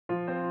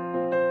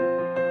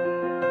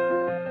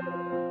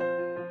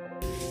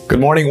Good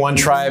morning, One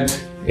Tribe.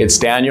 It's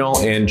Daniel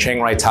in Chiang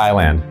Rai,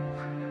 Thailand.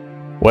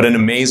 What an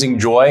amazing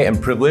joy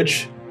and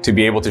privilege to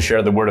be able to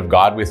share the Word of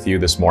God with you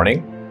this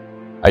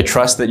morning. I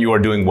trust that you are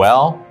doing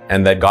well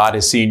and that God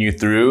has seen you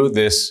through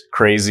this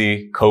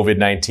crazy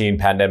COVID-19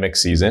 pandemic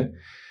season.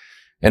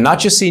 And not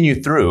just seen you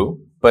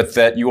through, but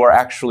that you are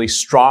actually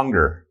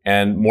stronger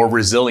and more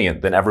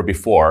resilient than ever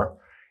before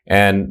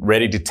and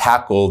ready to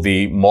tackle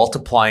the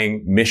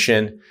multiplying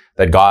mission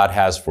that God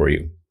has for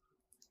you.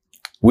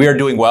 We are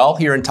doing well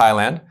here in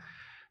Thailand.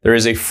 There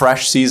is a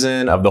fresh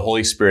season of the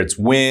Holy Spirit's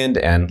wind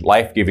and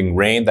life-giving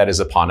rain that is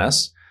upon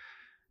us.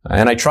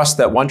 And I trust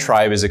that One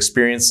Tribe is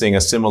experiencing a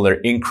similar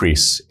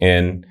increase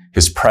in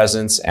His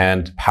presence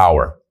and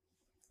power.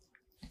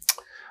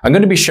 I'm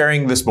going to be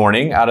sharing this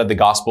morning out of the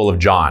Gospel of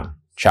John,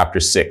 chapter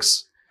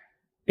 6.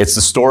 It's the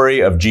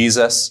story of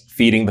Jesus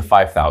feeding the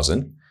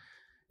 5,000.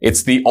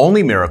 It's the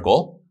only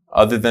miracle,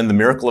 other than the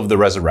miracle of the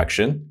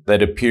resurrection,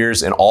 that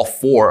appears in all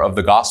four of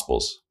the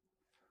Gospels.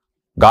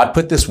 God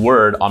put this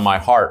word on my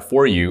heart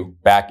for you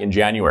back in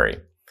January.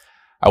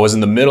 I was in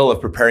the middle of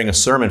preparing a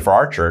sermon for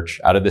our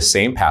church out of this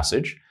same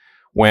passage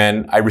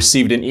when I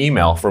received an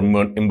email from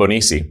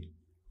Mbonisi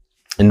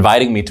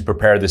inviting me to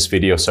prepare this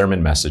video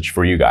sermon message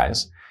for you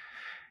guys.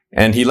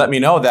 And he let me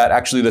know that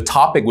actually the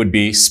topic would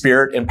be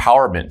spirit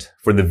empowerment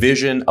for the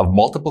vision of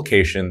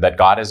multiplication that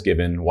God has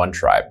given One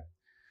Tribe.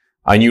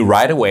 I knew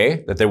right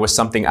away that there was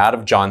something out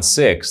of John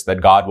 6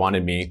 that God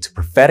wanted me to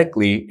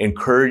prophetically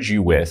encourage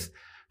you with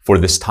for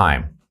this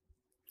time.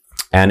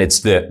 And it's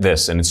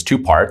this, and it's two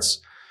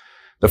parts.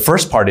 The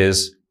first part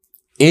is,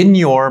 in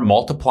your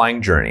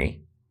multiplying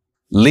journey,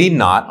 lean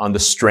not on the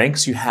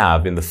strengths you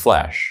have in the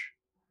flesh,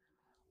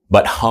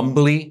 but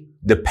humbly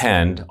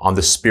depend on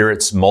the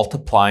Spirit's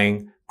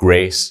multiplying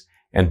grace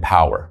and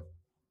power.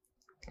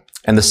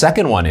 And the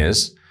second one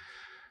is,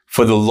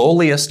 for the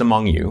lowliest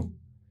among you,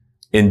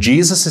 in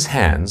Jesus'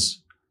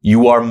 hands,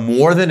 you are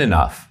more than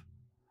enough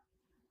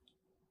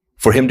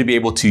for Him to be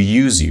able to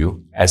use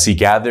you as He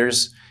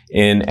gathers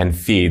in and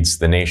feeds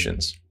the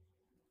nations.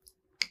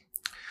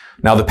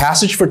 Now, the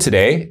passage for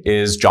today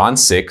is John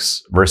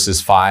 6,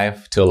 verses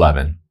 5 to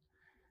 11.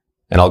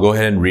 And I'll go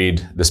ahead and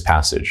read this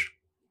passage.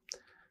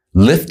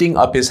 Lifting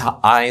up His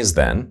eyes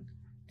then,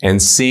 and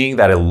seeing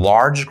that a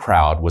large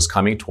crowd was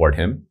coming toward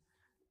Him,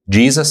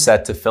 Jesus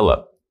said to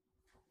Philip,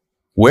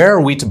 "Where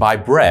are we to buy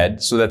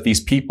bread so that these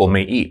people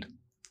may eat?"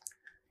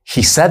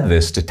 He said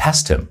this to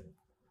test Him,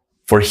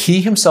 for He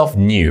Himself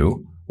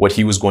knew what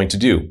He was going to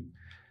do.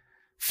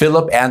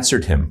 Philip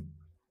answered Him,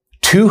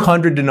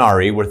 200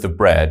 denarii worth of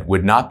bread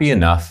would not be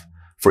enough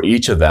for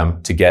each of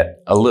them to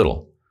get a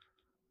little.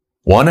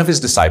 One of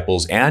His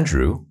disciples,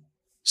 Andrew,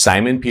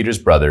 Simon Peter's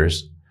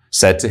brothers,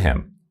 said to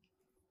Him,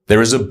 "There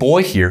is a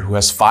boy here who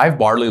has 5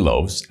 barley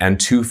loaves and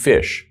 2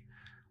 fish.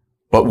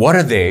 But what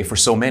are they for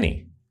so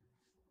many?"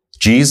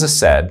 Jesus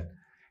said,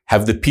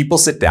 "Have the people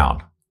sit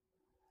down."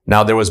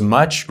 Now there was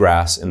much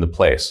grass in the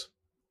place.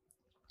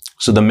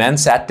 So the men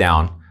sat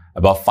down,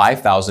 about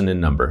 5,000 in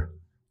number.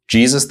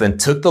 Jesus then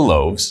took the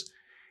loaves,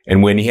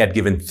 and when He had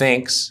given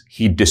thanks,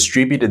 He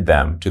distributed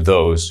them to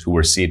those who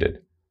were seated.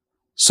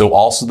 So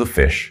also the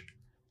fish,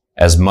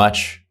 as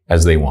much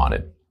as they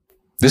wanted.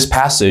 This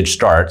passage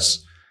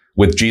starts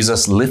with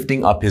Jesus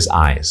lifting up His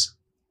eyes.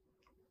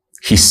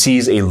 He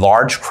sees a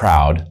large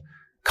crowd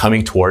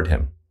coming toward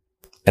Him.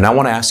 And I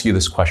want to ask you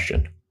this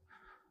question.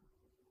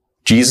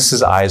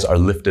 Jesus' eyes are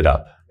lifted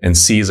up and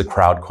sees a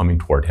crowd coming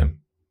toward Him.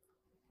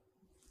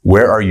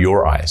 Where are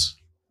your eyes?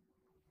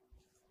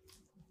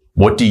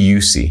 What do you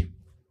see?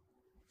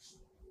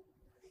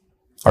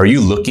 Are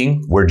you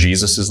looking where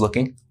Jesus is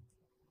looking?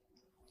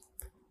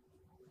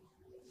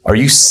 Are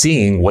you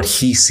seeing what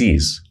He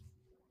sees?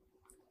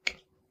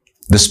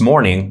 This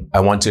morning, I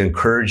want to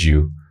encourage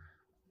you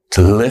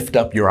to lift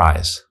up your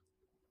eyes,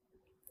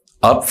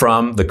 up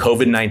from the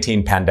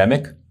COVID-19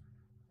 pandemic,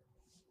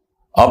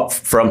 up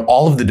from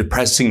all of the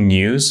depressing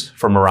news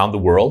from around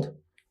the world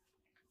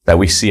that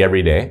we see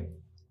every day.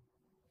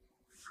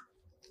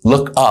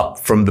 Look up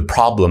from the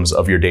problems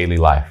of your daily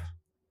life.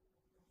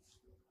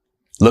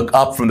 Look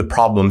up from the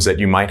problems that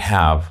you might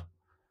have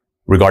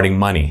regarding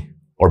money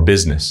or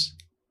business.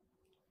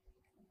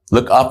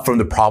 Look up from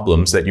the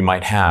problems that you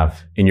might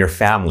have in your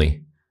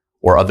family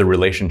or other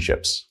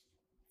relationships.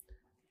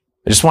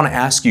 I just want to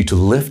ask you to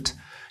lift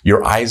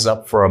your eyes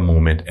up for a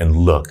moment and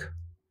look.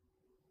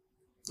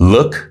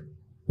 Look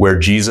where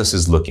Jesus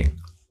is looking.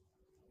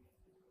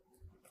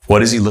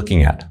 What is He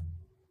looking at?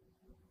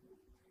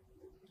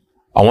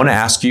 I want to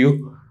ask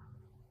you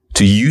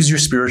to use your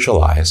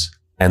spiritual eyes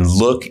and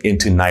look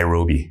into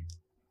Nairobi.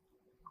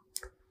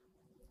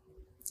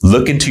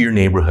 Look into your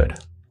neighborhood.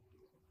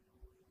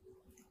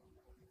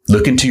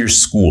 Look into your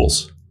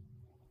schools,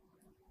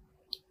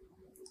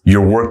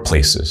 your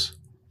workplaces,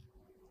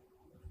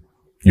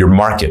 your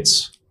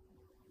markets,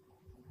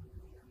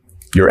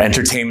 your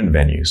entertainment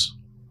venues.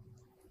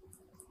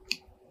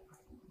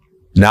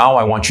 Now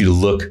I want you to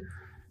look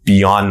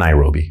beyond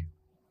Nairobi.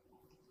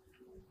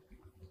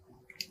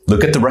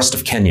 Look at the rest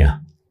of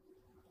Kenya,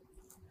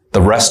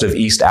 the rest of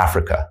East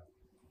Africa,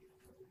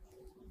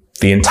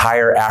 the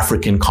entire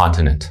African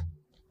continent.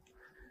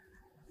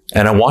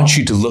 And I want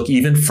you to look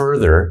even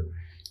further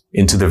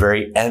into the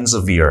very ends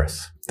of the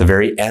earth,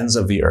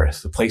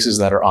 the places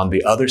that are on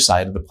the other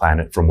side of the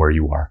planet from where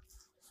you are.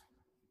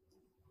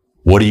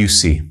 What do you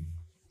see?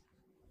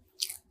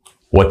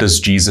 What does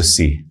Jesus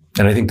see?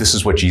 And I think this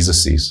is what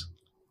Jesus sees.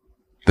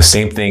 The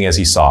same thing as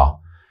he saw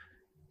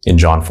in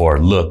John 4.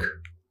 Look,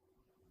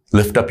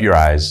 lift up your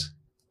eyes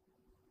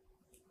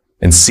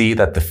and see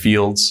that the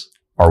fields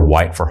are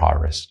white for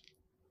harvest.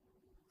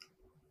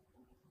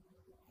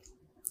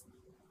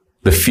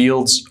 The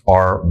fields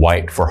are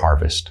white for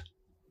harvest.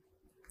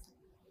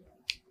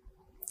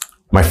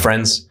 My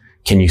friends,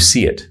 can you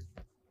see it?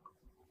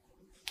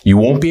 You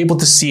won't be able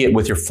to see it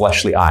with your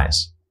fleshly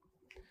eyes.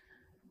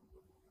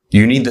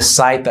 You need the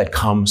sight that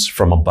comes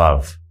from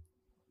above.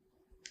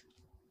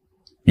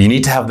 You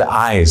need to have the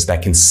eyes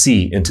that can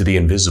see into the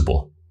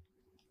invisible,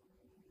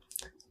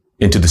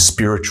 into the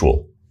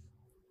spiritual,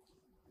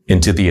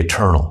 into the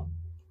eternal.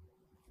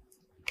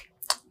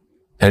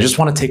 And I just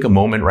want to take a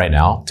moment right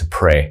now to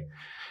pray.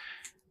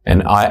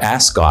 And I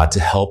ask God to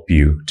help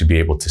you to be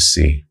able to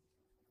see.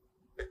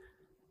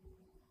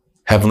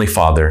 Heavenly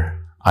Father,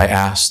 I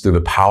ask through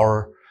the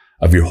power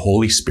of your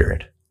Holy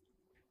Spirit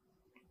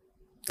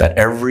that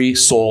every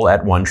soul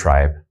at One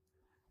Tribe,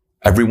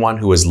 everyone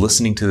who is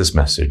listening to this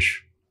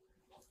message,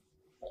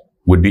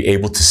 would be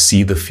able to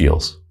see the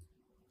fields,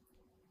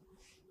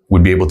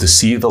 would be able to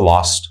see the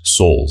lost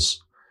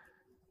souls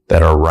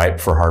that are ripe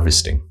for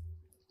harvesting.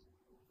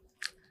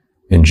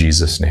 In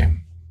Jesus' name.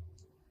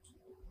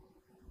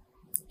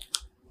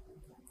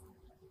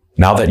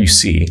 Now that you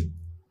see,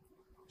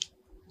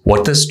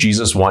 what does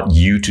Jesus want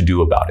you to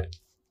do about it?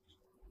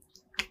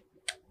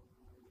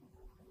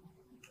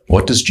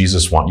 What does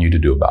Jesus want you to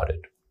do about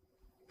it?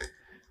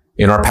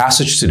 In our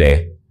passage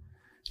today,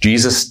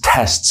 Jesus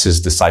tests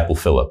his disciple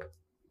Philip.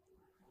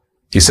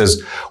 He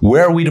says,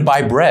 "Where are we to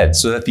buy bread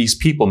so that these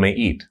people may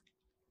eat?"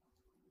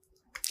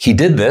 He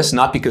did this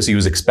not because he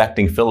was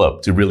expecting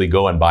Philip to really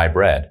go and buy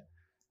bread.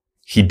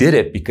 He did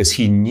it because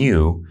he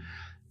knew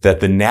that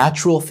the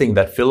natural thing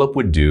that Philip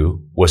would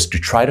do was to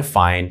try to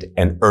find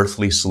an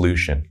earthly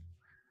solution.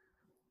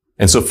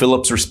 And so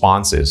Philip's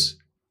response is,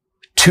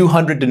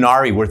 200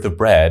 denarii worth of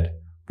bread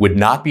would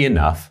not be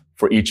enough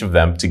for each of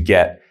them to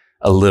get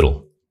a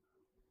little.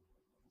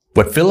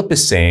 What Philip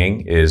is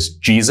saying is,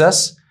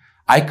 Jesus,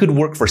 I could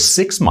work for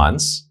 6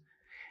 months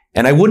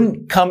and I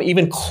wouldn't come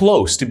even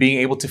close to being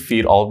able to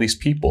feed all of these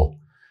people.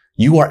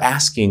 You are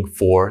asking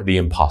for the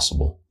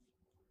impossible.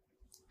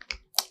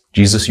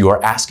 Jesus, you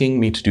are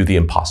asking me to do the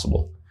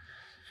impossible.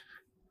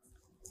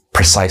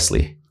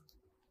 Precisely.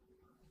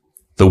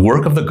 The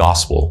work of the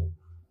gospel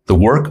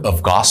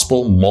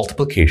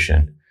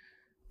multiplication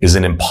is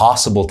an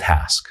impossible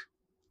task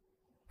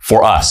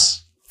for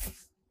us,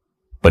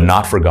 but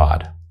not for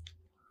God.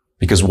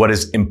 Because what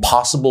is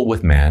impossible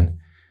with man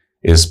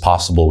is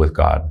possible with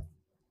God.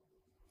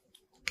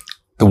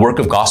 The work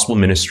of gospel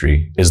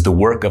ministry is the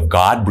work of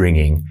God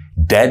bringing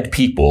dead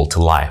people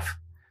to life.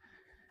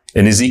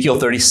 In Ezekiel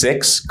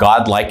 36,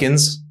 God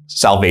likens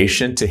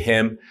salvation to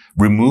him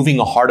removing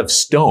a heart of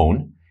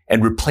stone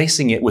and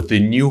replacing it with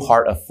the new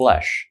heart of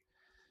flesh.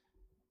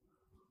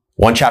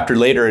 One chapter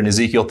later in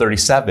Ezekiel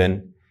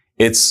 37,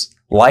 it's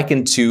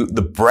likened to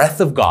the breath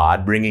of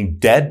God bringing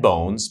dead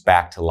bones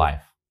back to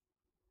life.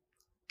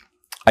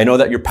 I know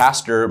that your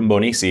pastor,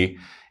 Mbonisi,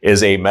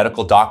 is a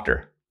medical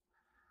doctor.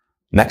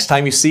 Next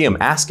time you see him,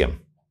 ask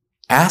him.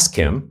 Ask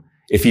him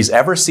if he's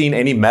ever seen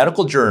any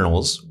medical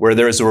journals where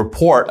there is a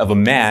report of a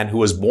man who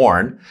was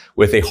born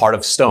with a heart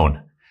of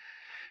stone,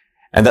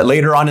 and that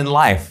later on in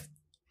life,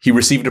 he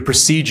received a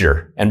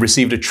procedure and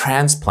received a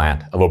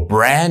transplant of a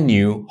brand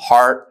new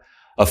heart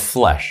of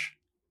flesh.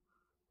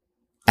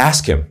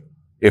 Ask him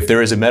if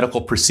there is a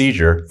medical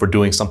procedure for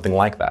doing something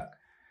like that.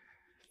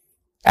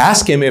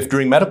 Ask him if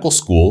during medical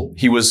school,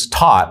 he was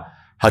taught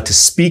how to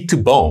speak to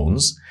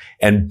bones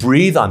and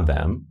breathe on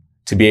them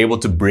to be able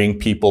to bring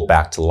people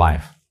back to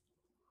life.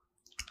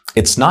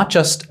 It's not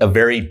just a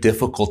very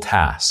difficult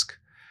task.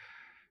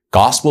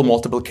 Gospel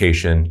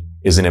multiplication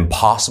is an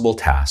impossible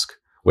task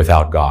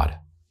without God.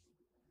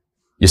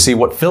 You see,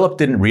 what Philip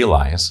didn't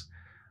realize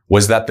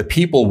was that the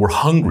people were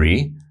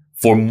hungry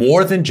for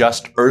more than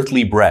just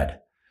earthly bread.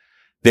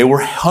 They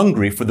were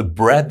hungry for the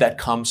bread that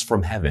comes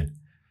from heaven,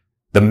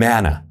 the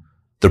manna,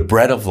 the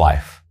bread of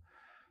life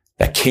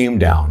that came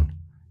down,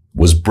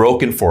 was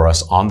broken for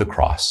us on the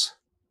cross.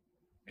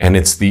 And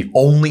it's the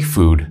only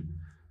food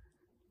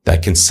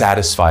that can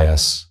satisfy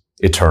us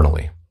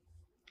eternally.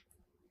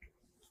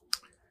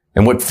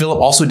 And what Philip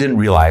also didn't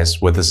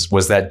realize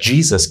was that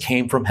Jesus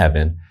came from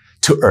heaven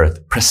to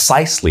earth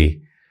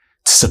precisely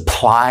to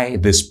supply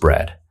this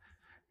bread,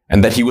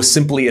 and that he was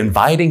simply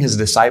inviting his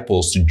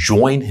disciples to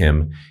join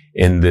him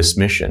in this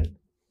mission.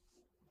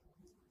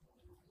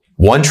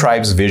 One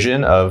Tribe's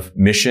vision of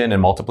mission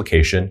and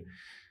multiplication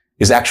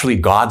is actually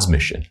God's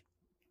mission.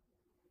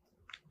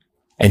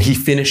 And he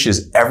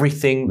finishes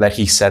everything that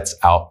he sets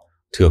out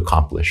to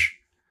accomplish.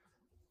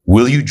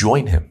 Will you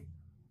join him?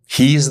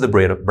 He is the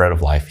bread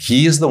of life.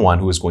 He is the one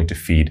who is going to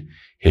feed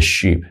his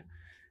sheep.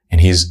 And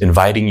he's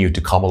inviting you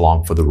to come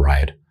along for the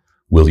ride.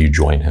 Will you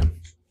join him?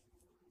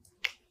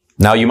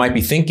 Now you might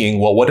be thinking,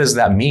 well, what does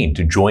that mean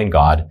to join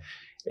God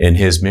in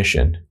his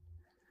mission?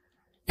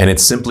 And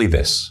it's simply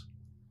this: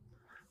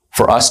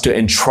 for us to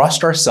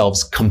entrust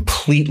ourselves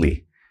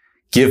completely,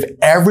 give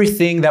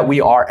everything that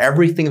we are,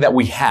 everything that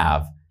we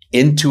have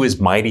into his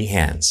mighty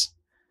hands,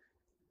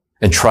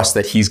 and trust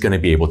that he's going to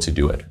be able to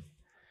do it.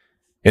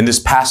 In this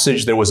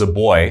passage, there was a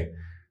boy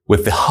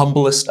with the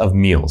humblest of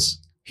meals.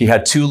 He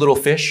had 2 little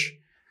fish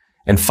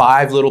and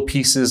 5 little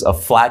pieces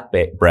of flat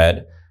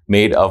bread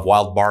made of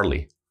wild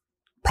barley.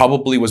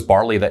 Probably was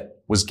barley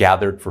that was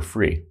gathered for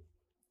free.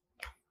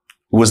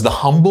 It was the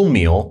humble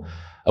meal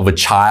of a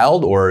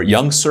child or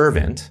young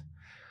servant,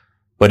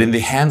 but in the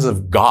hands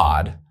of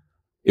God,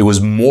 it was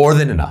more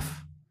than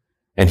enough.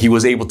 And he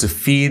was able to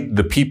feed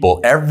the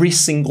people, every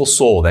single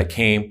soul that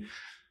came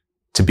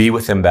to be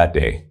with him that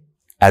day,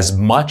 as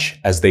much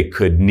as they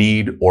could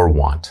need or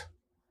want.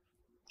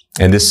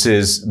 And this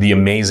is the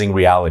amazing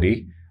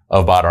reality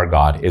about our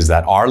God, is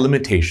that our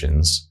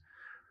limitations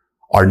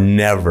are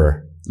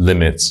never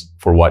limits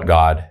for what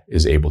God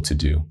is able to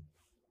do.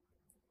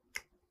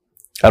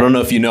 I don't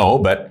know if you know,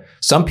 but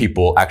some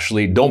people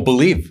actually don't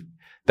believe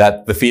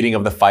that the feeding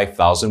of the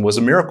 5,000 was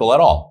a miracle at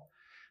all.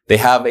 They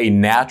have a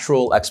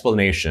natural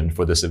explanation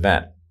for this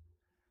event.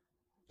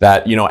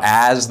 That,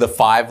 as the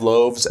 5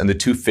 loaves and the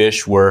 2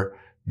 fish were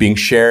being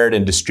shared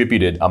and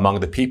distributed among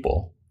the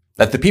people,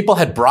 that the people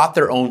had brought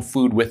their own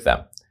food with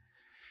them.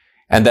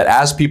 And that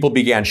as people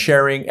began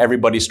sharing,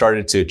 everybody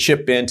started to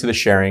chip into the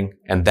sharing.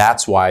 And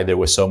that's why there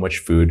was so much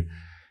food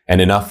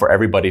and enough for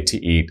everybody to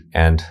eat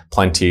and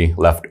plenty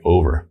left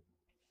over.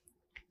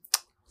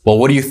 Well,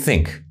 what do you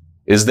think?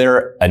 Is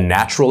there a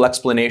natural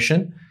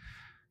explanation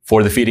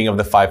for the feeding of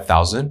the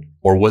 5,000,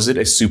 or was it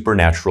a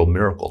supernatural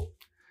miracle?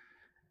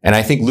 And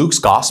I think Luke's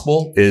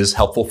gospel is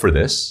helpful for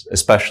this,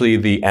 especially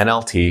the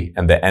NLT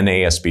and the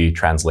NASB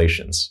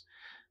translations,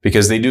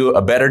 because they do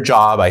a better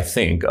job, I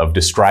think, of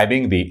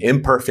describing the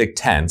imperfect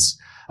tense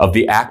of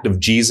the act of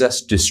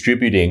Jesus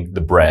distributing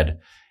the bread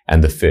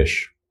and the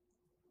fish.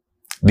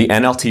 The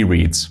NLT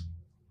reads,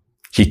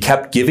 "He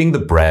kept giving the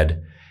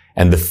bread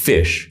and the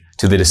fish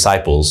to the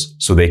disciples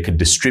so they could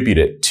distribute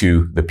it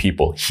to the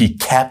people." He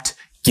kept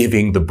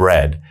giving the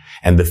bread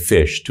and the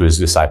fish to his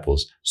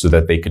disciples so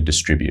that they could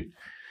distribute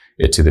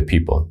it to the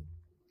people.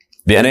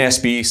 The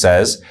NASB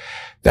says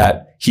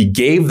that he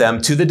gave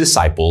them to the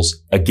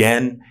disciples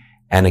again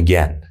and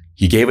again.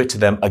 He gave it to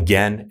them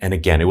again and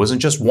again. It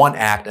wasn't just one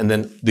act and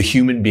then the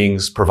human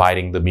beings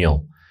providing the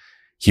meal.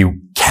 He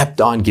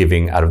kept on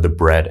giving out of the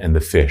bread and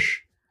the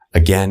fish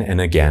again and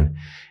again.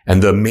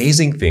 And the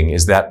amazing thing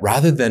is that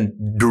rather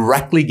than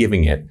directly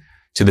giving it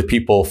to the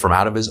people from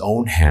out of his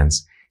own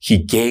hands, he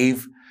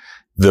gave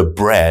the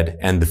bread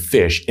and the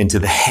fish into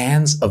the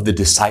hands of the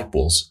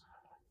disciples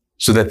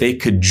so that they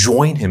could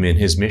join him in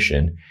his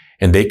mission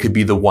and they could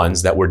be the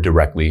ones that were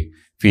directly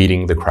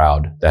feeding the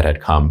crowd that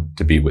had come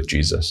to be with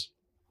Jesus.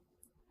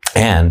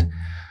 And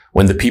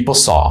when the people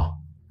saw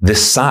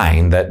this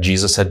sign that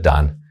Jesus had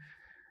done,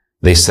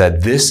 they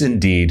said, "This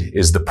indeed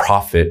is the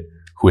prophet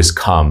who has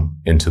come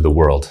into the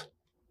world."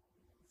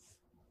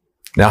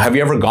 Now, have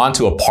you ever gone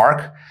to a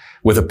park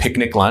with a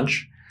picnic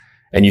lunch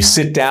and you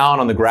sit down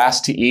on the grass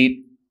to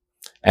eat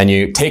and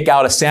you take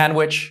out a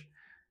sandwich,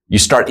 you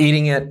start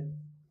eating it,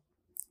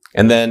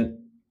 and then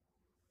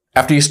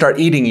after you start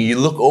eating, you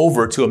look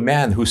over to a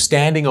man who's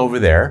standing over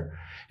there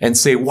and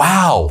say,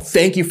 "Wow,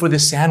 thank you for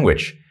this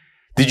sandwich.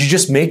 Did you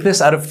just make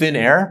this out of thin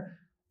air?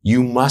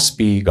 You must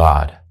be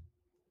God."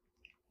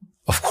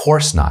 Of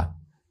course not.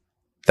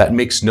 That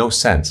makes no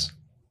sense.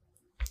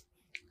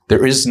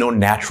 There is no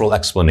natural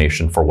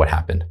explanation for what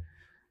happened.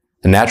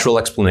 The natural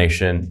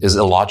explanation is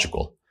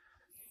illogical.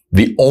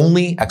 The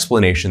only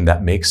explanation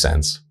that makes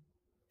sense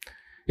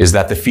is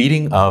that the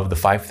feeding of the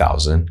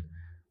 5,000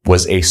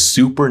 was a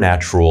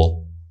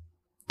supernatural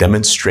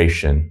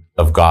demonstration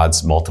of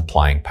God's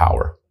multiplying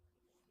power.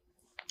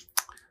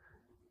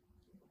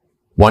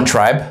 One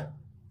tribe,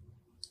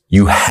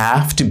 you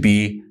have to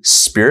be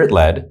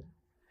spirit-led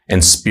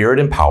and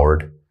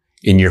spirit-empowered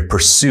in your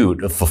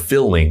pursuit of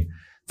fulfilling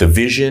the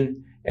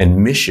vision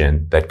and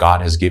mission that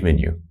God has given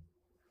you.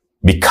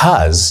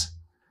 Because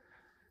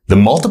the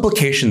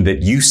multiplication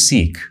that you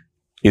seek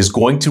is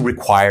going to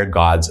require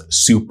God's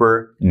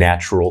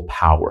supernatural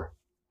power.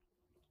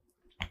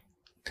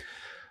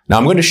 Now,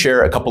 I'm going to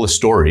share a couple of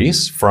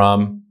stories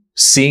from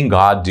seeing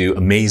God do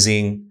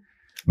amazing,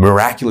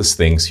 miraculous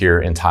things here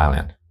in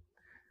Thailand.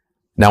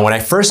 Now, when I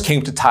first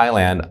came to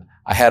Thailand,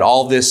 I had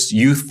all this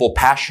youthful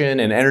passion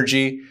and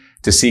energy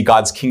to see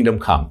God's kingdom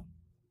come.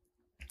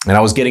 And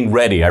I was getting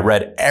ready. I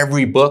read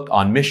every book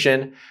on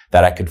mission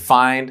that I could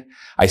find.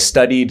 I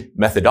studied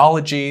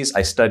methodologies.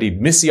 I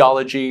studied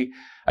missiology.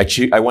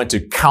 I went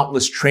to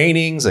countless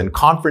trainings and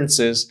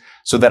conferences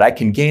so that I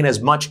can gain as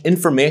much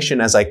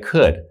information as I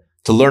could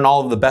to learn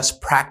all of the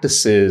best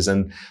practices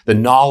and the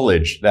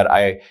knowledge that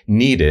I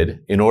needed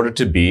in order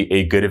to be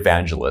a good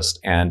evangelist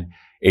and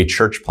a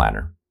church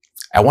planner.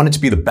 I wanted to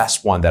be the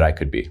best one that I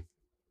could be.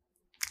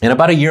 And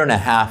about a year and a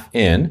half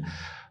in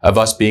of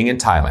us being in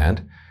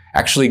Thailand,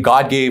 actually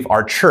God gave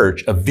our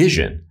church a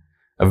vision,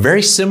 a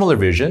very similar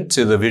vision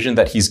to the vision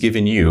that he's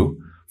given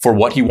you for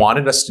what he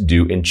wanted us to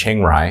do in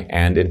Chiang Rai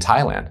and in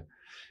Thailand.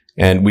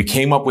 And we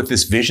came up with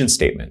this vision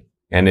statement,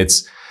 and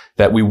it's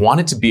that we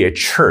wanted to be a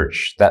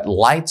church that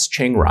lights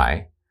Chiang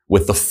Rai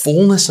with the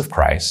fullness of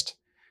Christ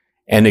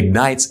and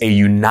ignites a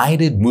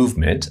united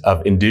movement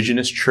of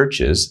indigenous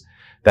churches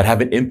that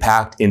have an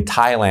impact in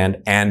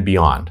Thailand and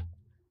beyond.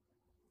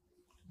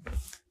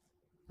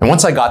 And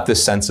once I got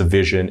this sense of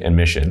vision and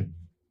mission,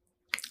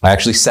 I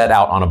actually set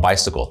out on a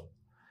bicycle.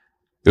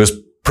 It was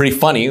pretty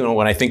funny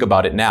when I think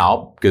about it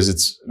now, because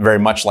it's very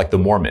much like the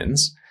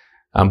Mormons.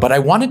 But I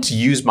wanted to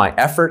use my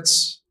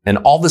efforts and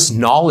all this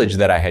knowledge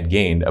that I had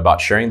gained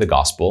about sharing the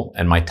gospel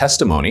and my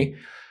testimony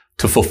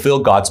to fulfill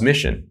God's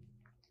mission.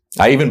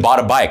 I even bought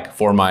a bike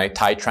for my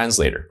Thai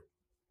translator.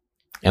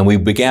 And we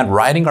began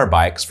riding our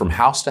bikes from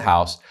house to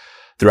house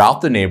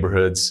throughout the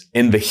neighborhoods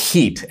in the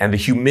heat and the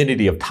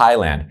humidity of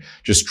Thailand,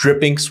 just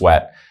dripping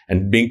sweat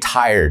and being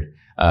tired,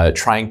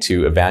 trying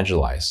to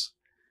evangelize.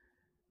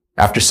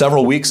 After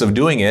several weeks of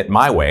doing it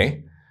my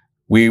way,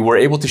 we were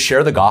able to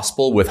share the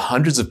gospel with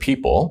hundreds of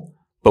people,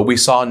 but we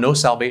saw no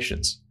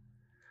salvations.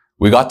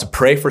 We got to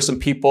pray for some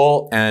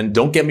people, and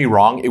don't get me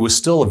wrong, it was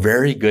still a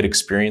very good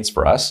experience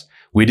for us.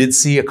 We did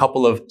see a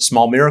couple of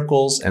small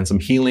miracles and some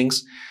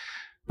healings,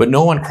 but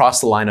no one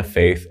crossed the line of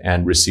faith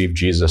and received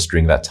Jesus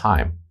during that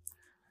time.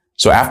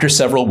 So after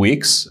several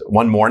weeks,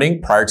 one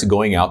morning prior to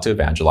going out to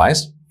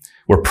evangelize,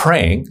 we're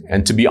praying.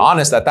 And to be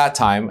honest, at that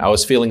time, I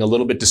was feeling a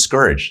little bit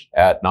discouraged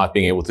at not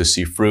being able to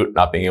see fruit,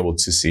 not being able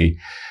to see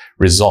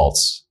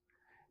results.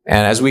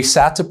 And as we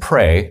sat to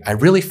pray, I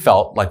really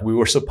felt like we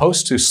were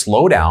supposed to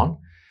slow down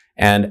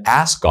and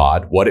ask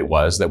God what it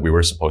was that we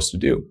were supposed to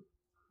do.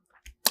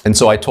 And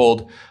so I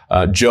told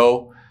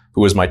Joe,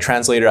 who was my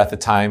translator at the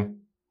time,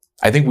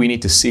 I think we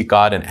need to seek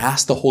God and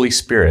ask the Holy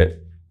Spirit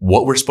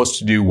what we're supposed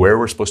to do, where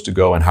we're supposed to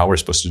go, and how we're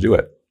supposed to do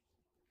it.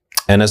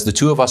 And as the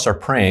two of us are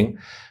praying,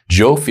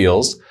 Joe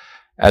feels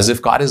as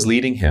if God is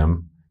leading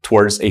him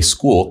towards a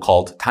school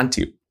called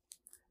Tantiu.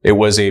 It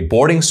was a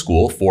boarding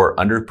school for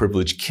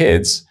underprivileged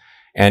kids,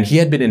 and he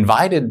had been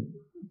invited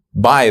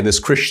by this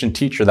Christian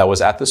teacher that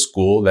was at the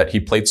school that he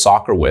played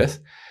soccer with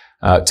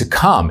to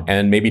come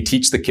and maybe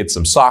teach the kids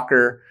some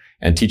soccer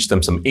and teach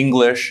them some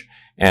English,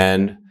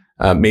 and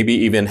maybe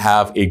even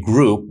have a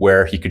group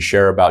where he could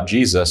share about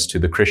Jesus to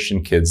the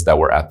Christian kids that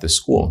were at this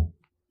school.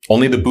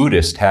 Only the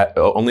Buddhists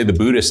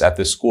at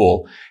this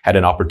school had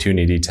an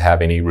opportunity to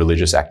have any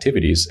religious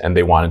activities, and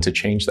they wanted to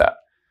change that.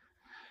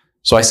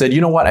 So I said,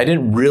 you know what? I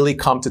didn't really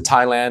come to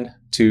Thailand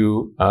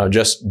to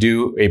just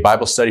do a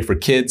Bible study for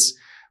kids,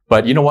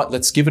 but you know what?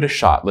 Let's give it a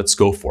shot. Let's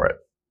go for it.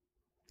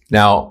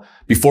 Now,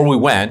 before we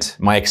went,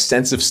 my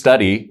extensive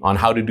study on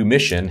how to do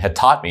mission had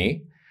taught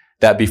me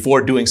that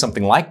before doing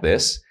something like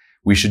this,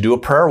 we should do a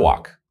prayer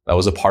walk. That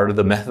was a part of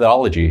the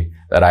methodology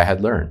that I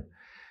had learned.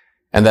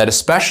 And that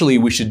especially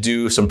we should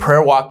do some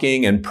prayer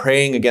walking and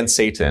praying against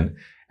Satan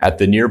at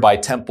the nearby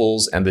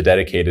temples and the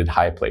dedicated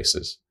high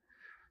places.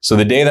 So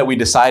the day that we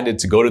decided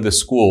to go to the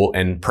school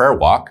and prayer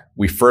walk,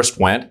 we first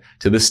went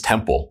to this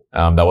temple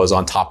that was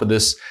on top of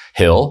this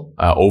hill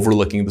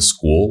overlooking the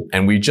school.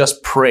 And we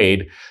just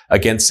prayed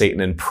against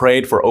Satan and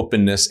prayed for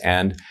openness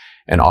and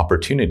an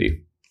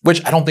opportunity,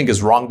 which I don't think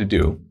is wrong to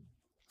do,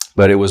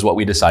 but it was what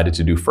we decided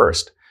to do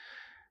first.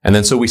 And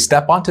then so we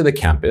step onto the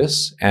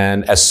campus,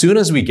 and as soon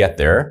as we get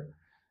there,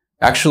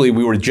 actually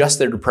we were just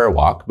there to prayer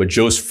walk, but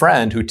Joe's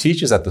friend who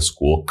teaches at the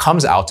school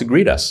comes out to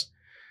greet us.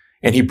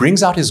 And he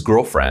brings out his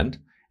girlfriend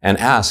and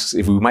asks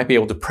if we might be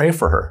able to pray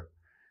for her.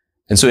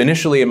 And so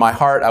initially in my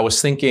heart, I was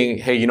thinking,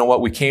 hey, you know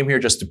what? We came here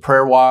just to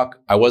prayer walk.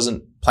 I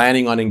wasn't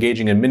planning on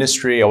engaging in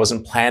ministry. I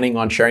wasn't planning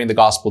on sharing the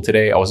gospel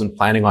today. I wasn't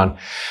planning on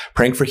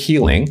praying for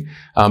healing.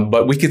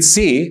 But we could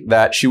see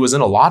that she was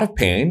in a lot of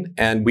pain,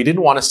 and we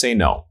didn't want to say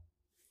no.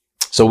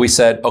 So we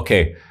said,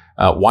 okay,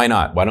 why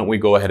not? Why don't we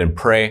go ahead and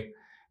pray?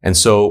 And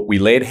so we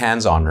laid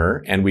hands on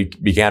her and we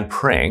began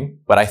praying.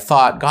 But I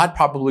thought God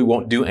probably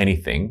won't do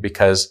anything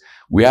because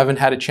we haven't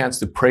had a chance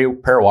to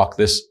prayer walk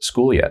this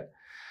school yet.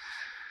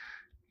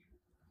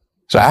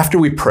 So after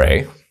we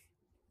pray,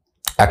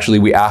 actually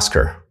we ask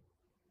her,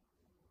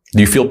 do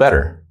you feel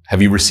better?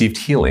 Have you received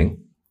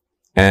healing?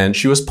 And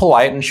she was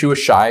polite and she was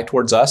shy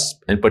towards us,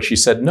 but she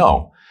said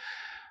no.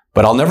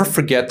 But I'll never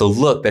forget the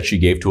look that she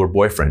gave to her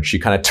boyfriend. She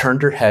kind of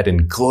turned her head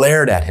and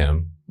glared at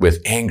him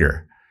with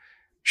anger.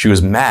 She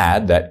was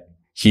mad that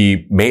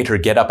he made her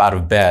get up out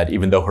of bed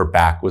even though her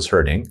back was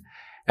hurting,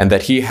 and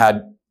that he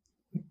had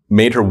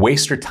made her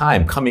waste her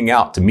time coming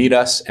out to meet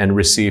us and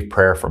receive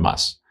prayer from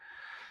us.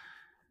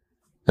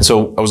 And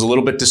so I was a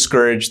little bit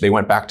discouraged. They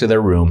went back to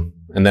their room.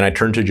 And then I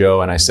turned to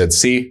Joe and I said,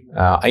 see,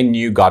 I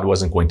knew God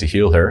wasn't going to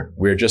heal her.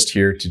 We're just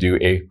here to do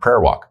a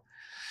prayer walk.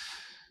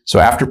 So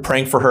after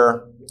praying for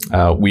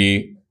her,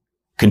 we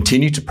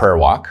continued to prayer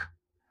walk.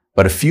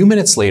 But a few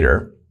minutes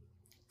later,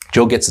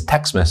 Joe gets a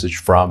text message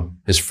from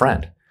his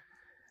friend.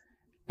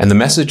 And the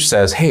message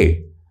says,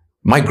 hey,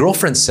 My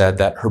girlfriend said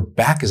that her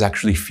back is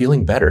actually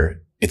feeling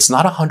better. It's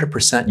not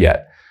 100%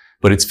 yet,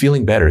 but it's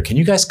feeling better. Can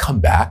you guys come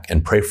back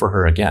and pray for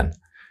her again?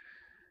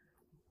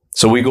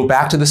 So we go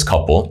back to this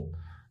couple,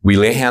 we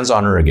lay hands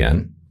on her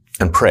again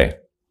and pray.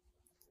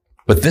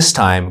 But this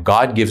time,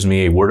 God gives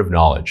me a word of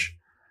knowledge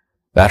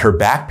that her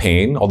back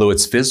pain, although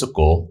it's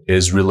physical,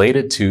 is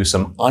related to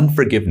some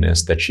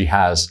unforgiveness that she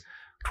has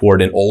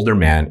toward an older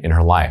man in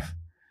her life.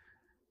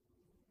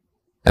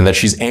 And that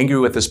she's angry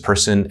with this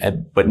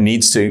person, but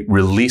needs to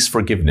release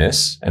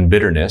forgiveness and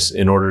bitterness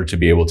in order to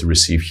be able to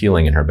receive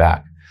healing in her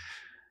back.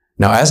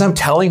 Now, as I'm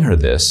telling her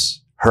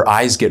this, her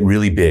eyes get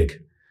really big.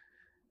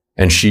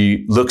 And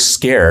she looks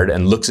scared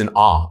and looks in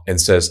awe and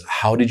says,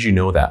 "How did you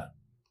know that?"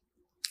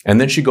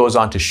 And then she goes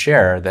on to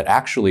share that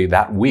actually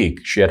that week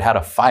she had had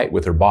a fight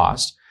with her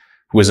boss,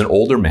 who was an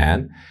older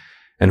man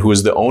and who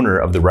was the owner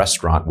of the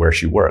restaurant where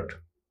she worked.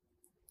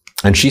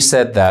 And she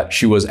said that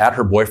she was at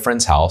her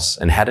boyfriend's house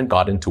and hadn't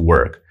gotten to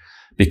work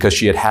because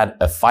she had had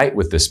a fight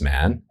with this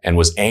man and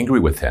was angry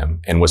with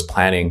him and was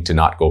planning to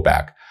not go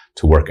back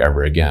to work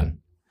ever again.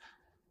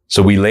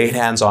 So we laid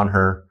hands on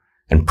her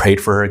and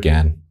prayed for her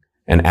again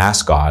and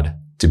asked God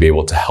to be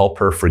able to help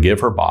her forgive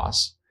her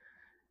boss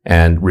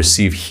and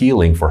receive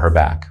healing for her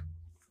back.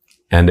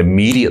 And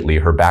immediately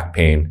her back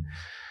pain,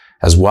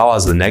 as well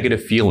as the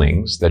negative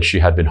feelings that she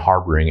had been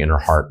harboring in her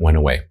heart, went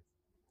away.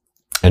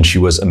 And she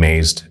was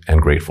amazed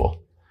and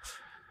grateful.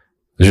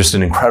 It's just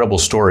an incredible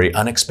story,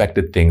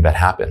 unexpected thing that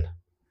happened.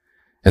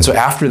 And so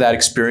after that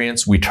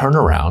experience, we turn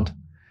around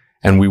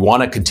and we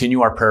want to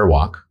continue our prayer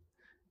walk.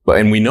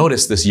 And we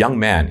notice this young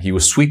man, he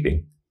was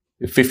sweeping,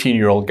 a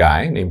 15-year-old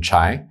guy named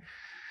Chai.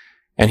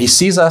 And he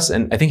sees us,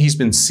 and I think he's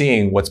been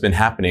seeing what's been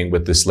happening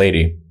with this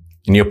lady.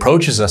 And he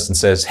approaches us and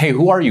says, "Hey,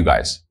 who are you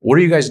guys? What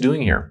are you guys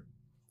doing here?"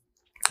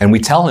 And we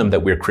tell him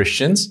that we're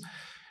Christians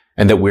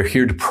and that we're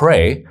here to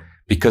pray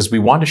because we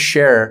want to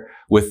share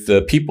with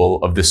the people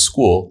of this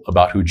school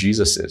about who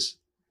Jesus is.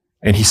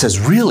 And he says,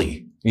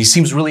 "Really?" He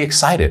seems really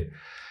excited.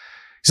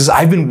 He says,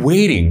 "I've been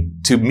waiting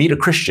to meet a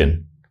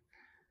Christian."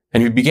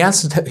 And he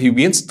begins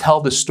to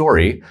tell the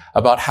story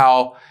about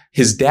how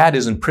his dad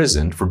is in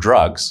prison for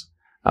drugs,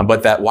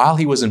 but that while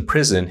he was in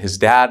prison, his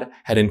dad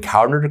had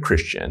encountered a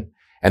Christian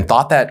and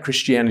thought that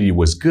Christianity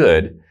was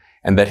good,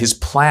 and that his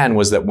plan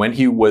was that when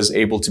he was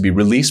able to be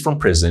released from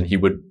prison, he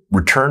would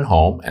return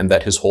home and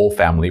that his whole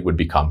family would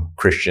become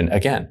Christian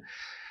again.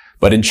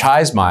 But in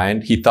Chai's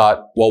mind, he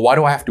thought, well, why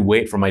do I have to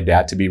wait for my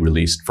dad to be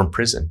released from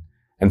prison?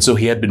 And so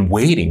he had been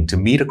waiting to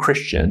meet a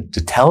Christian,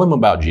 to tell him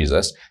about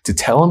Jesus, to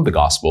tell him the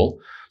gospel,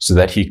 so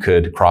that he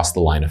could cross the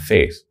line of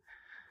faith.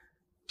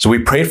 So we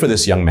prayed for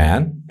this young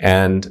man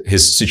and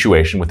his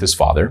situation with his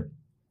father,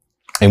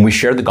 and we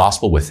shared the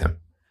gospel with him.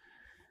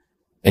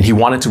 And he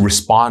wanted to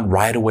respond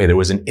right away. There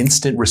was an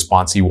instant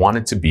response. He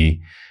wanted to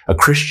be a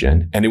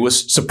Christian. And it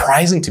was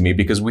surprising to me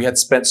because we had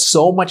spent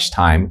so much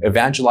time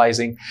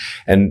evangelizing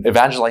and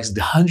evangelized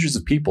hundreds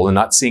of people and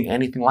not seeing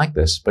anything like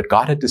this. But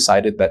God had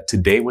decided that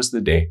today was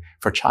the day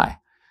for Chai.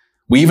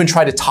 We even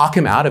tried to talk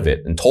him out of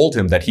it and told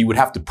him that he would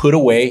have to put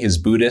away his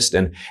Buddhist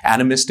and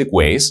animistic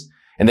ways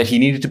and that he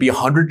needed to be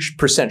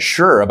 100%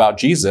 sure about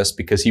Jesus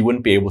because he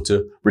wouldn't be able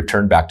to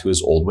return back to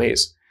his old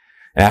ways.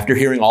 And after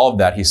hearing all of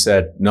that, he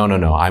said, no,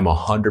 I'm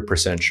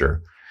 100%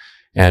 sure.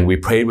 And we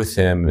prayed with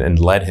him and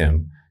led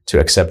him to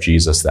accept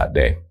Jesus that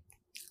day.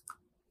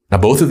 Now,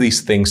 both of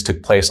these things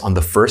took place on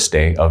the first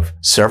day of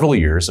several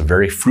years of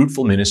very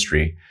fruitful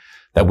ministry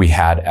that we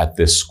had at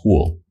this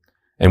school.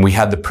 And we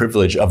had the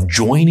privilege of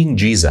joining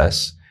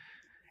Jesus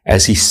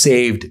as he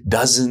saved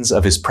dozens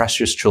of his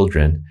precious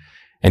children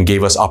and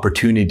gave us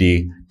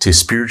opportunity to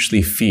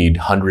spiritually feed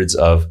hundreds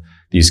of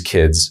these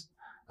kids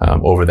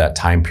over that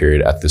time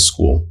period at this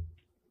school.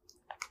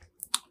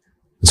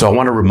 And so I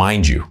want to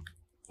remind you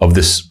of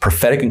this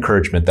prophetic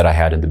encouragement that I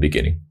had in the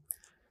beginning.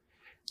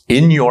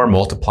 In your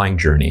multiplying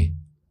journey,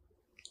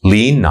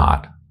 lean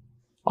not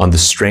on the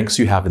strengths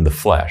you have in the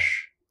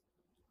flesh,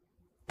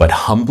 but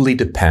humbly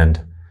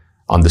depend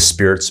on the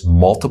Spirit's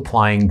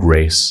multiplying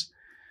grace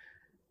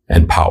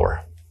and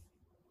power.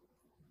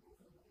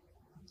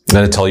 I'm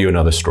going to tell you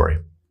another story.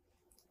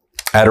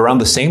 At around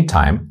the same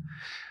time,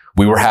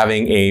 we were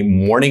having a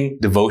morning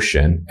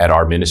devotion at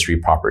our ministry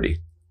property.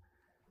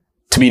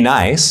 To be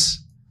nice,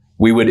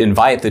 we would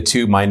invite the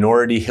two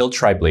minority Hill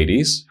Tribe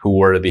ladies, who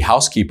were the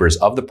housekeepers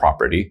of the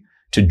property,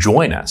 to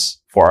join us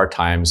for our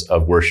times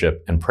of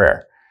worship and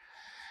prayer.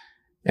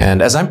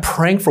 And as I'm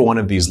praying for one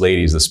of these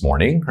ladies this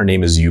morning, her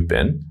name is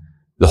Yupin,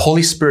 the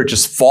Holy Spirit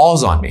just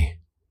falls on me,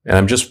 and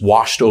I'm just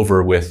washed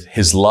over with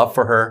his love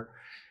for her,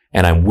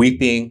 and I'm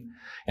weeping,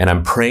 and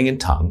I'm praying in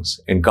tongues,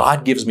 and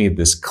God gives me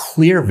this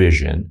clear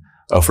vision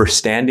of her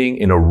standing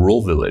in a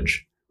rural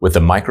village with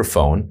a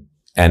microphone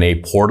and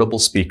a portable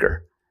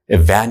speaker,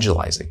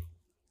 evangelizing.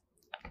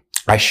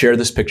 I share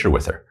this picture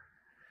with her,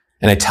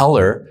 and I tell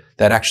her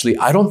that actually,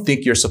 I don't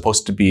think you're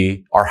supposed to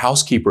be our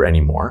housekeeper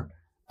anymore.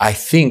 I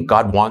think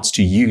God wants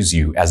to use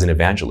you as an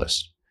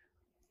evangelist.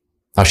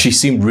 Now, she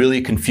seemed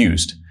really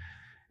confused,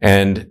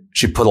 and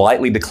she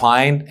politely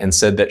declined and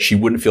said that she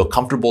wouldn't feel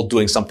comfortable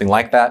doing something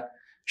like that.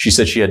 She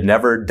said she had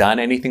never done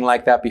anything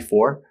like that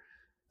before,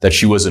 that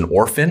she was an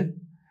orphan,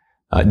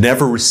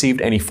 never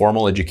received any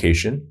formal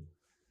education,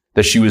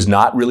 that she was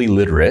not really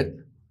literate,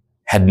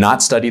 had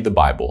not studied the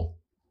Bible,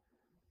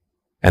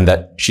 and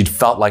that she'd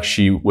felt like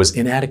she was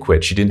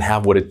inadequate. She didn't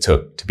have what it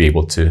took to be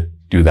able to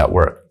do that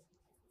work.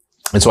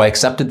 And so I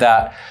accepted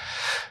that,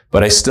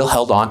 but I still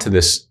held on to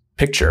this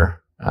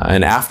picture.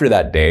 And after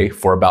that day,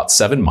 for about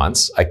 7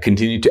 months, I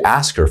continued to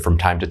ask her from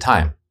time to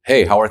time,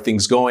 hey, how are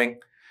things going?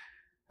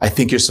 I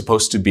think you're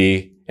supposed to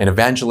be an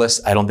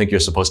evangelist. I don't think you're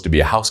supposed to be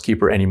a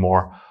housekeeper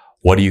anymore.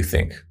 What do you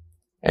think?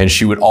 And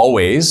she would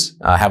always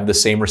have the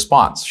same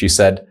response. She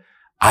said,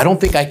 I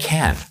don't think I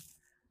can,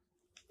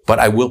 but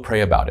I will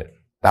pray about it.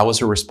 That was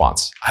her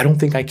response. I don't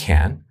think I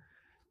can,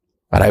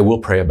 but I will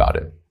pray about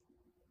it.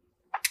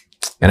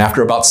 And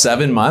after about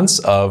 7 months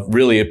of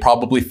really, it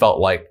probably felt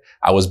like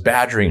I was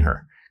badgering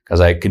her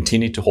because I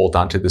continued to hold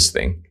on to this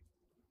thing.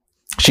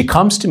 She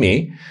comes to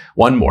me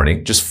one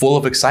morning just full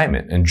of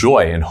excitement and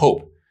joy and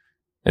hope.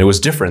 And it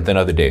was different than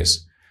other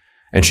days.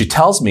 And she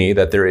tells me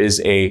that there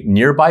is a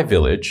nearby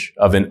village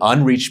of an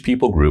unreached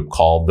people group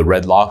called the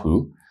Red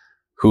Lahu,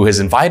 who has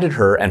invited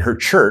her and her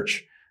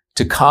church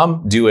to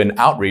come do an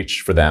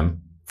outreach for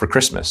them for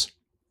Christmas.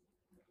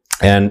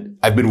 And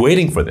I've been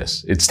waiting for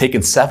this. It's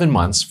taken 7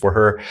 months for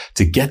her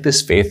to get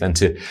this faith and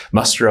to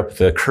muster up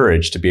the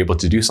courage to be able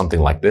to do something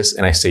like this.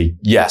 And I say,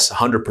 yes,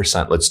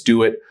 100%, let's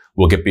do it.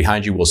 We'll get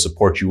behind you. We'll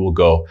support you. We'll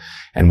go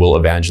and we'll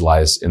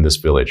evangelize in this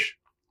village.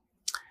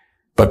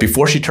 But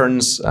before she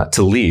turns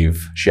to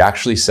leave, she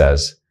actually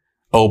says,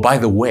 oh, by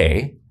the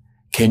way,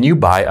 can you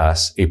buy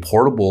us a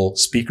portable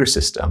speaker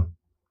system?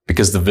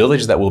 Because the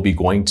village that we'll be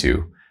going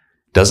to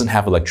doesn't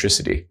have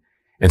electricity.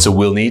 And so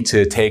we'll need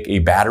to take a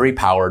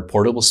battery-powered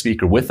portable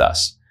speaker with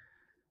us.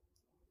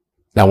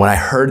 Now, when I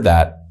heard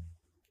that,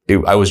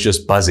 I was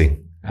just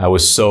buzzing. I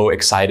was so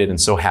excited and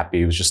so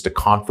happy. It was just a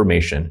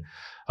confirmation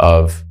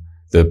of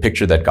the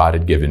picture that God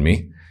had given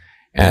me.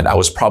 And I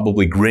was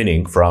probably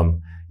grinning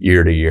from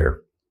ear to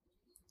ear.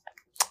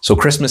 So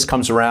Christmas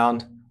comes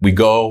around. We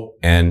go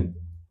and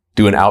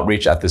do an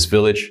outreach at this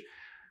village.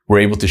 We're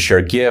able to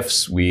share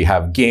gifts. We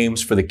have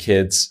games for the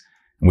kids.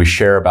 And we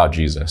share about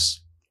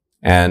Jesus.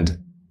 And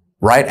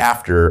right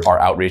after our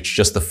outreach,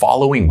 just the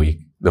following week,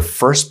 the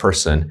first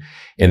person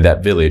in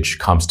that village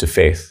comes to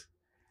faith.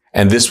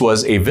 And this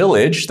was a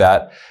village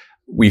that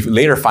we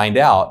later find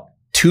out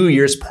 2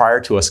 years prior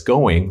to us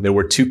going, there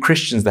were 2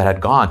 Christians that had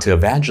gone to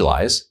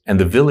evangelize, and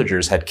the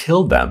villagers had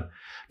killed them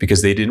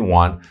because they didn't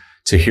want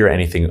to hear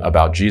anything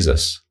about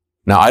Jesus.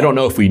 Now, I don't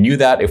know if we knew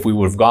that. If we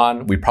would have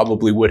gone, we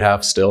probably would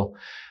have still.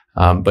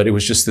 But it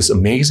was just this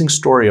amazing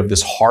story of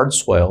this hard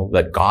soil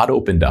that God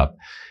opened up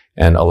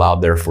and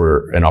allowed there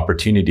for an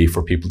opportunity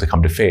for people to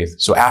come to faith.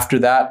 So after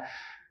that,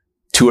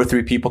 2 or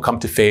 3 people come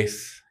to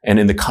faith. And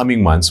in the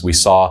coming months, we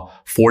saw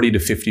 40 to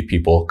 50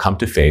 people come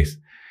to faith.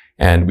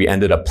 And we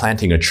ended up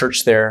planting a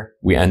church there.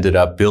 We ended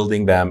up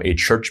building them a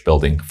church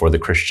building for the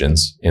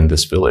Christians in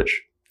this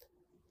village.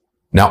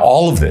 Now,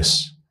 all of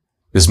this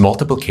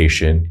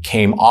multiplication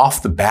came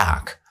off the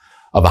back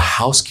of a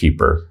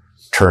housekeeper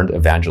turned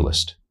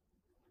evangelist.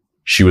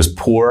 She was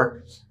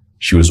poor.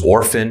 She was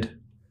orphaned.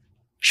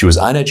 She was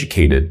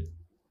uneducated,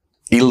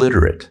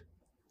 illiterate.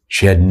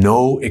 She had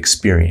no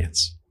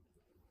experience,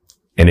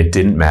 and it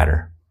didn't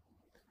matter.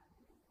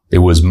 It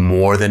was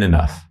more than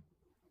enough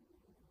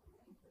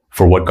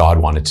for what God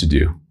wanted to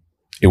do.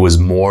 It was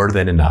more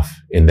than enough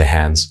in the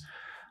hands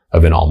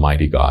of an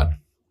almighty God.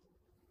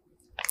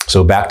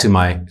 So back to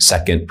my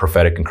second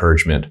prophetic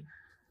encouragement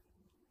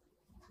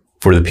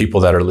for the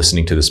people that are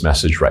listening to this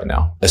message right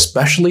now,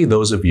 especially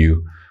those of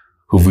you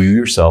who view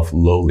yourself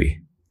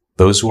lowly,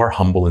 those who are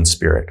humble in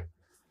spirit.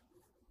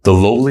 The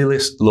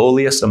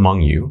lowliest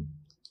among you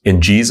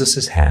in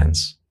Jesus'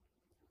 hands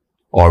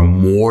are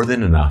more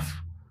than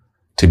enough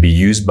to be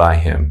used by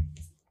him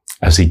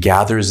as he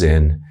gathers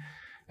in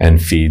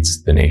and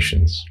feeds the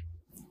nations.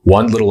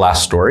 One little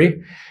last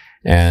story,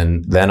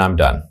 and then I'm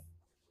done.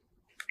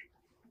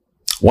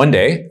 One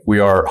day, we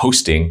are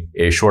hosting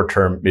a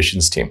short-term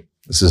missions team.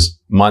 This is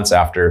months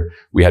after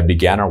we had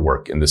began our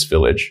work in this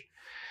village.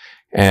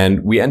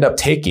 And we end up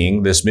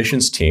taking this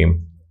missions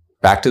team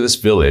back to this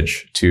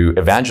village to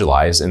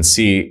evangelize and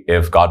see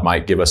if God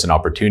might give us an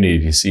opportunity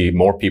to see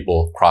more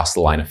people cross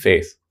the line of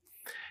faith.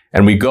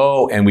 And we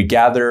go and we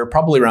gather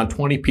probably around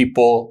 20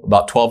 people,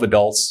 about 12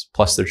 adults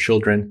plus their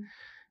children.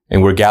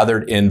 And we're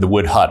gathered in the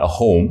wood hut, a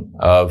home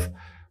of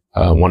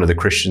one of the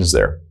Christians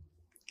there.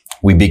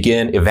 We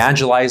begin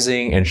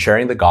evangelizing and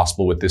sharing the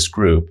gospel with this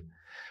group.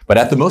 But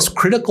at the most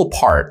critical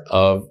part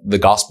of the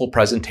gospel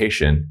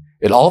presentation,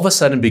 it all of a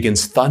sudden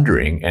begins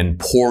thundering and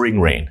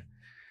pouring rain.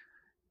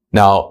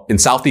 Now, in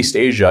Southeast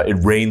Asia, it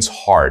rains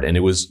hard, and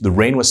the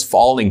rain was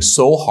falling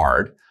so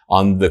hard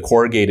on the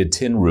corrugated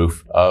tin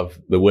roof of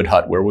the wood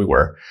hut where we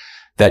were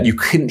that you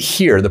couldn't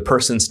hear the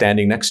person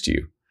standing next to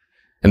you.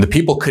 And the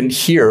people couldn't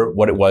hear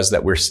what it was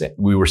that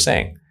we were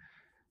saying.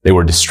 They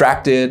were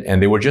distracted,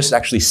 and they were just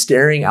actually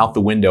staring out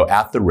the window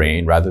at the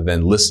rain rather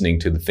than listening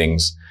to the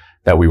things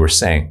that we were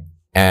saying.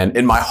 And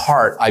in my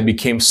heart, I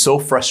became so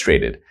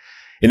frustrated.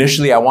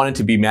 Initially, I wanted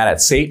to be mad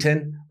at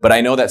Satan, but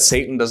I know that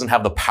Satan doesn't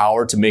have the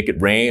power to make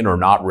it rain or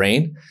not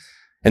rain.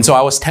 And so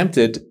I was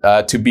tempted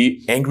to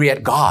be angry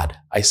at God.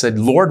 I said,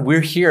 Lord,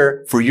 we're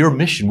here for your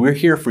mission. We're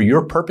here for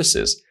your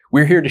purposes.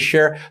 We're here to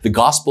share the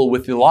gospel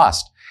with the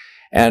lost.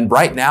 And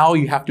right now,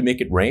 you have to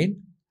make it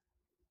rain?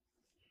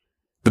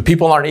 The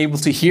people aren't able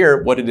to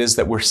hear what it is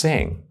that we're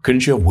saying.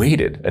 Couldn't you have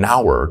waited an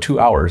hour or 2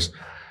 hours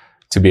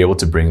to be able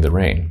to bring the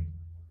rain?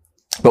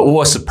 But what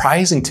was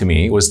surprising to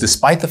me was,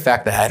 despite the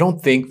fact that I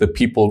don't think the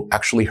people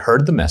actually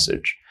heard the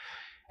message,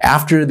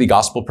 after the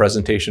gospel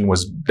presentation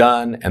was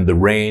done and the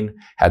rain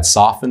had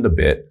softened a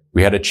bit,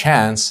 we had a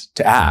chance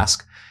to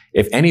ask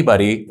if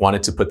anybody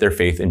wanted to put their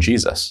faith in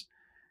Jesus.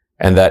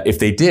 And that if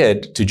they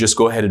did, to just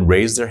go ahead and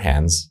raise their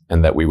hands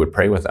and that we would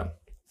pray with them.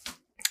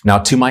 Now,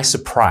 to my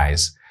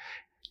surprise,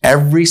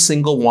 every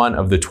single one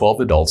of the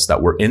 12 adults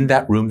that were in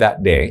that room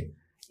that day,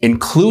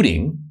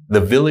 including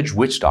the village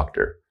witch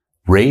doctor,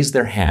 raised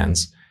their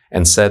hands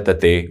and said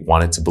that they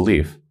wanted to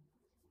believe.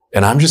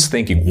 And I'm just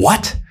thinking,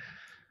 what?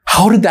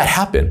 How did that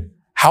happen?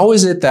 How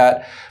is it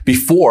that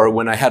before,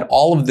 when I had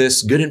all of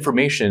this good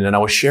information and I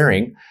was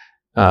sharing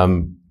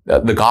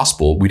the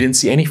gospel, we didn't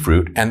see any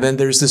fruit, and then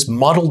there's this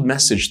muddled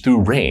message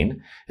through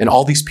rain, and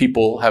all these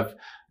people have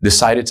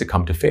decided to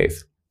come to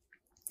faith?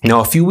 Now,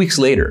 a few weeks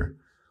later,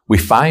 we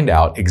find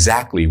out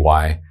exactly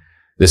why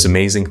this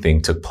amazing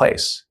thing took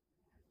place.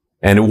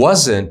 And it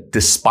wasn't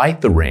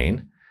despite the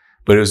rain,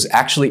 but it was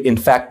actually, in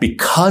fact,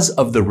 because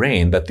of the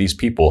rain that these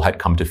people had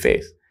come to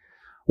faith.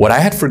 What I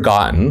had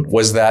forgotten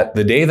was that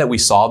the day that we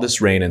saw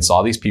this rain and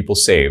saw these people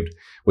saved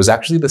was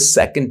actually the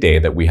second day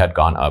that we had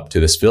gone up to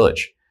this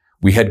village.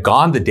 We had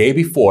gone the day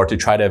before to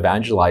try to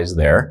evangelize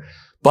there,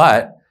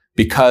 but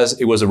because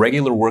it was a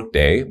regular work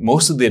day,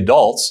 most of the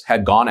adults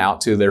had gone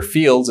out to their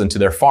fields and to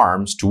their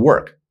farms to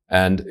work.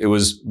 And it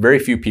was very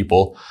few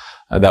people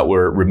that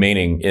were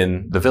remaining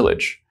in the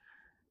village.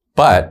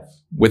 But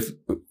with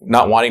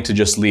not wanting to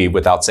just leave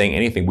without saying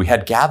anything, we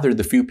had gathered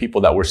the few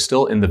people that were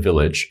still in the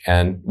village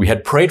and we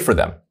had prayed for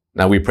them.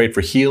 Now, we prayed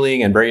for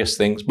healing and various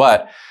things,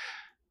 but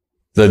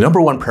the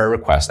number one prayer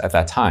request at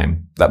that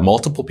time that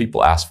multiple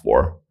people asked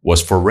for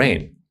was for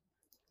rain.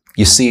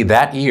 You see,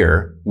 that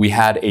year, we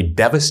had a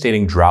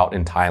devastating drought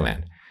in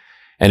Thailand.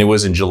 And it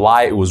was in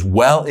July, it was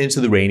well into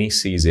the rainy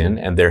season,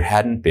 and there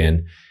hadn't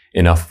been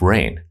enough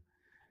rain.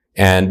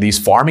 And these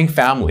farming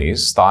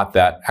families thought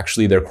that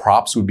actually their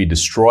crops would be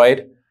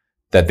destroyed,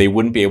 that they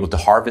wouldn't be able to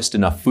harvest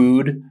enough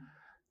food,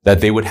 that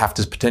they would have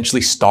to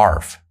potentially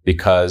starve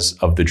because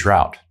of the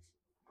drought.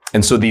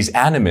 And so these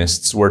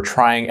animists were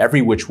trying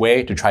every which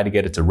way to try to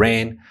get it to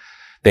rain.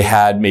 They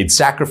had made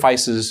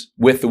sacrifices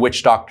with the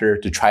witch doctor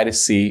to try to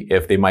see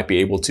if they might be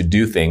able to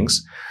do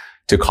things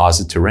to cause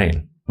it to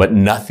rain. But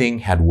nothing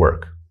had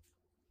worked.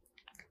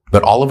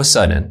 But all of a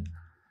sudden,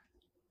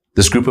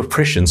 this group of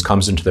Christians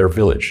comes into their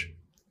village.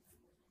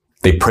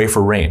 They pray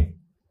for rain.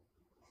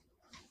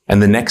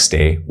 And the next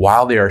day,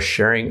 while they are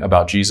sharing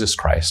about Jesus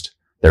Christ,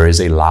 there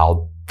is a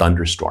loud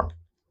thunderstorm.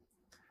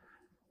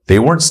 They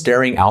weren't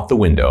staring out the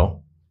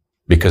window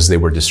because they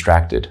were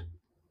distracted.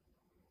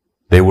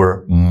 They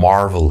were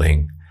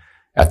marveling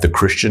at the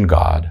Christian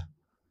God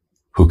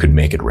who could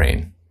make it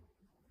rain.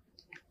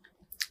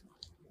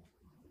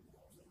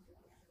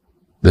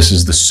 This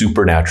is the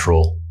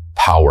supernatural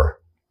power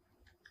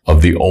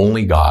of the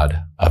only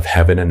God of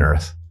heaven and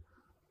earth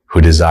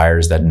who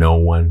desires that no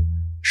one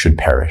should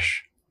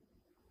perish.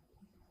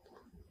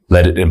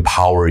 Let it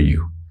empower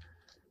you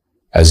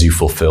as you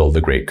fulfill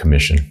the Great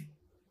Commission.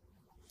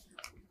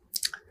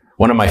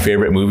 One of my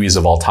favorite movies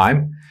of all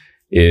time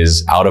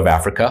is Out of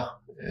Africa.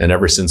 And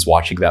ever since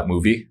watching that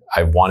movie,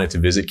 I've wanted to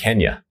visit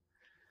Kenya.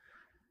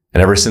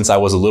 And ever since I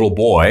was a little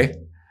boy,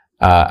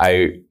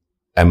 I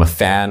am a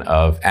fan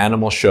of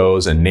animal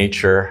shows and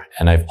nature,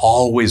 and I've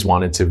always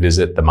wanted to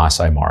visit the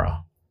Masai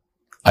Mara.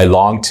 I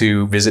long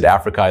to visit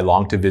Africa, I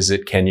long to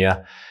visit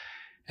Kenya,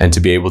 and to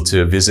be able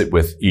to visit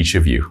with each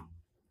of you.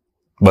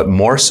 But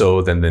more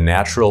so than the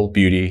natural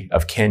beauty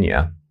of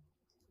Kenya,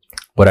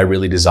 what I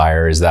really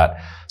desire is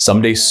that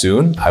someday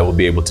soon, I will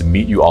be able to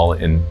meet you all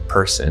in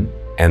person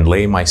and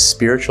lay my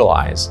spiritual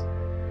eyes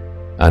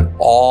on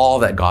all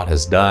that God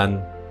has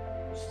done,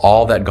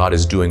 all that God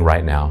is doing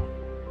right now,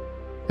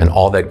 and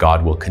all that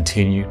God will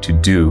continue to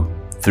do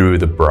through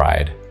the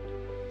bride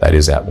that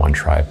is at One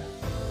Tribe.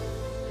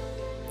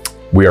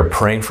 We are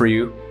praying for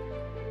you.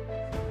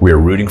 We are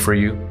rooting for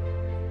you.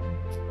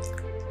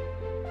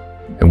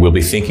 And we'll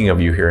be thinking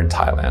of you here in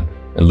Thailand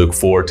and look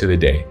forward to the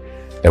day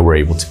that we're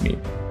able to meet.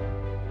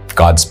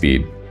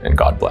 Godspeed and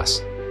God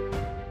bless.